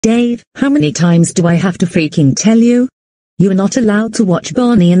Dave, how many times do I have to freaking tell you? You are not allowed to watch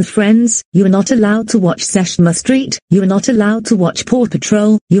Barney and Friends, you are not allowed to watch Sesame Street, you are not allowed to watch Paw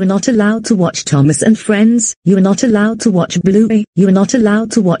Patrol, you are not allowed to watch Thomas and Friends, you are not allowed to watch Bluey, you are not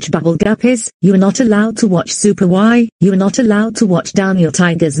allowed to watch Bubble Guppies, you are not allowed to watch Super Y, you are not allowed to watch Daniel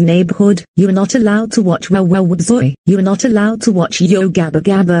Tiger's Neighborhood, you are not allowed to watch Wow Wow Wabzoy, you are not allowed to watch Yo Gabba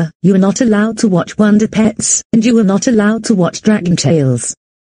Gabba, you are not allowed to watch Wonder Pets, and you are not allowed to watch Dragon Tales.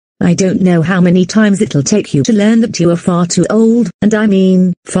 I don't know how many times it'll take you to learn that you are far too old, and I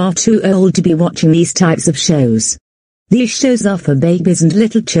mean, far too old to be watching these types of shows. These shows are for babies and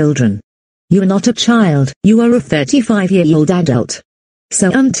little children. You are not a child, you are a 35-year-old adult. So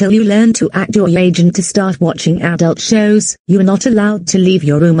until you learn to act your age and to start watching adult shows, you are not allowed to leave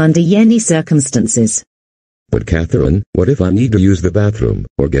your room under any circumstances. But Catherine, what if I need to use the bathroom,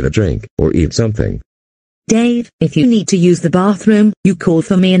 or get a drink, or eat something? Dave, if you need to use the bathroom, you call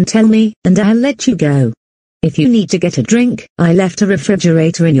for me and tell me, and I'll let you go. If you need to get a drink, I left a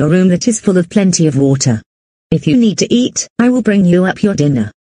refrigerator in your room that is full of plenty of water. If you need to eat, I will bring you up your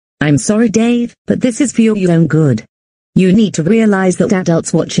dinner. I'm sorry Dave, but this is for your own good. You need to realize that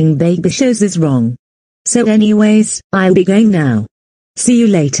adults watching baby shows is wrong. So anyways, I'll be going now. See you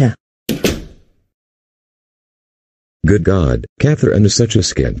later. Good God, Catherine is such a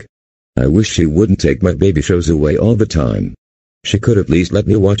skink. I wish she wouldn't take my baby shows away all the time. She could at least let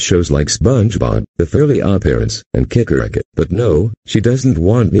me watch shows like SpongeBob, The Fairly Odd Parents, and Kick-a-Racket, but no, she doesn't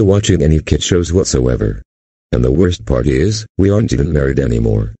want me watching any kid shows whatsoever. And the worst part is, we aren't even married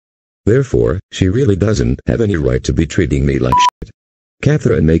anymore. Therefore, she really doesn't have any right to be treating me like shit.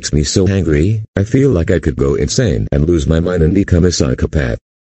 Catherine makes me so angry, I feel like I could go insane and lose my mind and become a psychopath.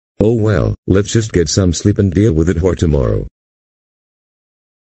 Oh well, let's just get some sleep and deal with it for tomorrow.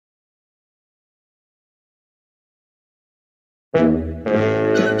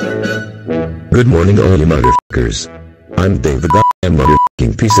 Good morning all you motherfuckers. I'm Dave the goddamn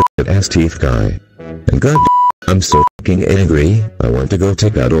motherfucking piece of shit ass teeth guy. And god I'm so fucking angry, I want to go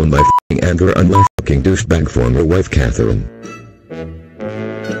take out all my fucking anger on my fucking douchebag former wife Catherine.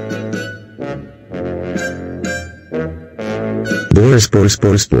 Boris,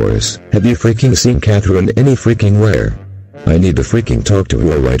 have you freaking seen Catherine any freaking where? I need to freaking talk to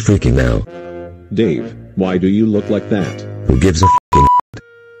her right freaking now. Dave, why do you look like that? Who gives a fucking shit?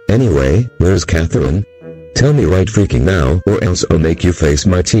 Anyway, where's Catherine? Tell me right freaking now, or else I'll make you face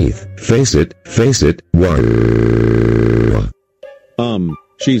my teeth. Face it, why?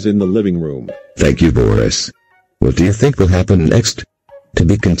 She's in the living room. Thank you, Boris. What do you think will happen next? To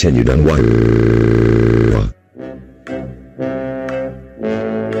be continued on why?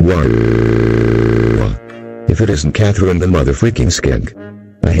 If it isn't Catherine the mother freaking skink.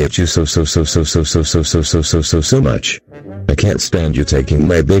 I hate you so much. I can't stand you taking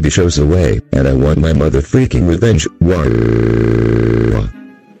my baby shows away, and I want my mother freaking revenge.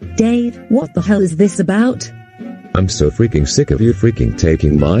 Dave, what the hell is this about? I'm so freaking sick of you freaking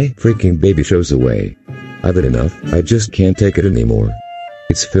taking my freaking baby shows away. I've had enough, I just can't take it anymore.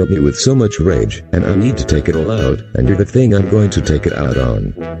 It's filled me with so much rage, and I need to take it all out, and you're the thing I'm going to take it out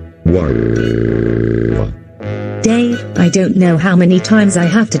on. Dave, I don't know how many times I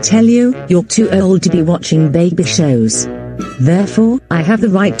have to tell you, you're too old to be watching baby shows. Therefore, I have the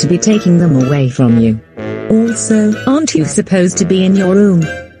right to be taking them away from you. Also, aren't you supposed to be in your room?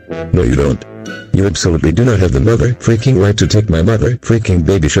 No you don't. You absolutely do not have the mother freaking right to take my mother freaking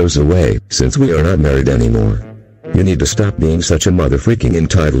baby shows away, since we are not married anymore. You need to stop being such a mother freaking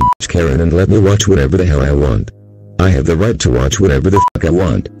entitled bitch Karen and let me watch whatever the hell I want. I have the right to watch whatever the fuck I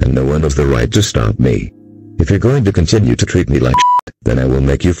want, and no one has the right to stop me. If you're going to continue to treat me like shit, then I will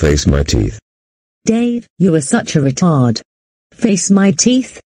make you face my teeth. Dave, you are such a retard. Face my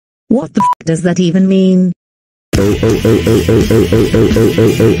teeth? What the f does that even mean?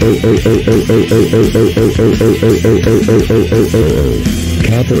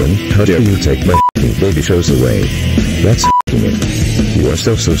 Catherine, how dare you take my f***ing baby shows away? That's f***ing it. You are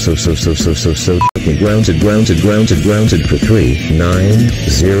so f***ing grounded for 3, 9,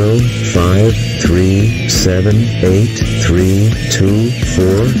 0, 5, 3, 7, 8, 3, 2,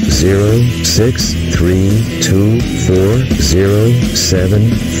 4, 0, 6, 3, 2, 4, 0,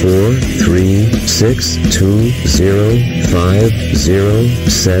 7, 4, 3, 6, 2, 0, 5, 0,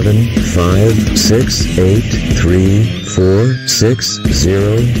 7, 5, 6, 8, 3, 4, 6,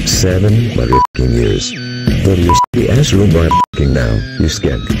 0, 7, motherfucking years. Go to your shitty ass room right fucking now, you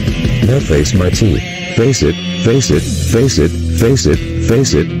skink. Now face my teeth. Face it, face it, face it, face it,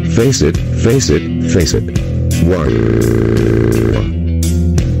 face it, face it, face it, face it.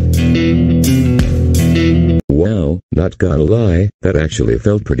 Wow, Not gonna lie, that actually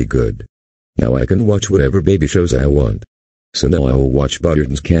felt pretty good. Now I can watch whatever baby shows I want. So now I will watch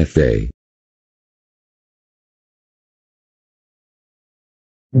Butterton's Cafe.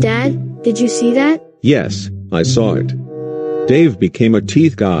 Dad, did you see that? Yes, I saw it. Dave became a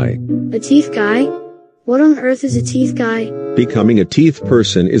teeth guy. A teeth guy? What on earth is a teeth guy? Becoming a teeth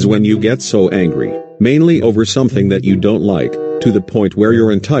person is when you get so angry, mainly over something that you don't like, to the point where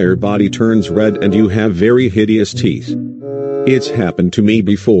your entire body turns red and you have very hideous teeth. It's happened to me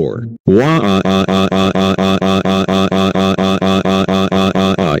before. I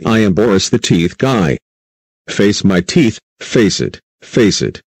am Boris the teeth guy. Face my teeth, face it, face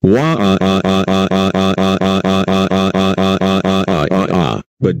it.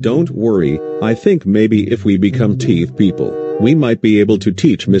 But don't worry, I think maybe if we become teeth people, we might be able to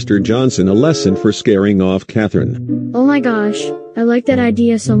teach Mr. Johnson a lesson for scaring off Catherine. Oh my gosh, I like that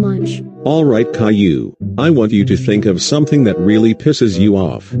idea so much. Alright Caillou, I want you to think of something that really pisses you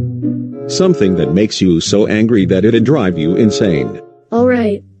off. Something that makes you so angry that it'd drive you insane.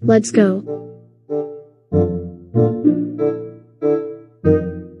 Alright, let's go.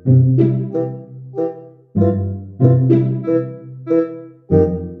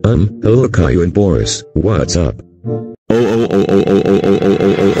 Hello Caillou and Boris, what's up?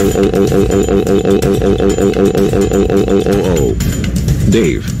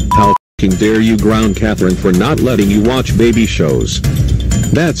 Dave, how f***ing dare you ground Catherine for not letting you watch baby shows?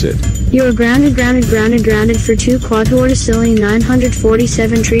 That's it. You are grounded for 2 quadriticillin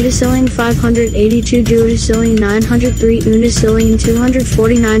 947 tridicillin 582 duodecillin 903 unicillin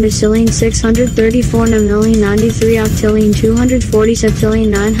 249 decillin 634 nonillin 93 octillin 240 septillin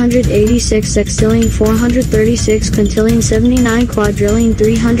 986 sextillin 436 quintillin 79 quadrillion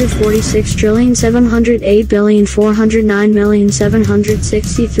 346 trillion 708 billion 409 million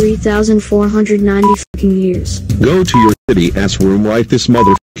 763,490 fucking years. Go to your city ass room right this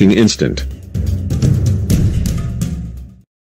motherfucking instant.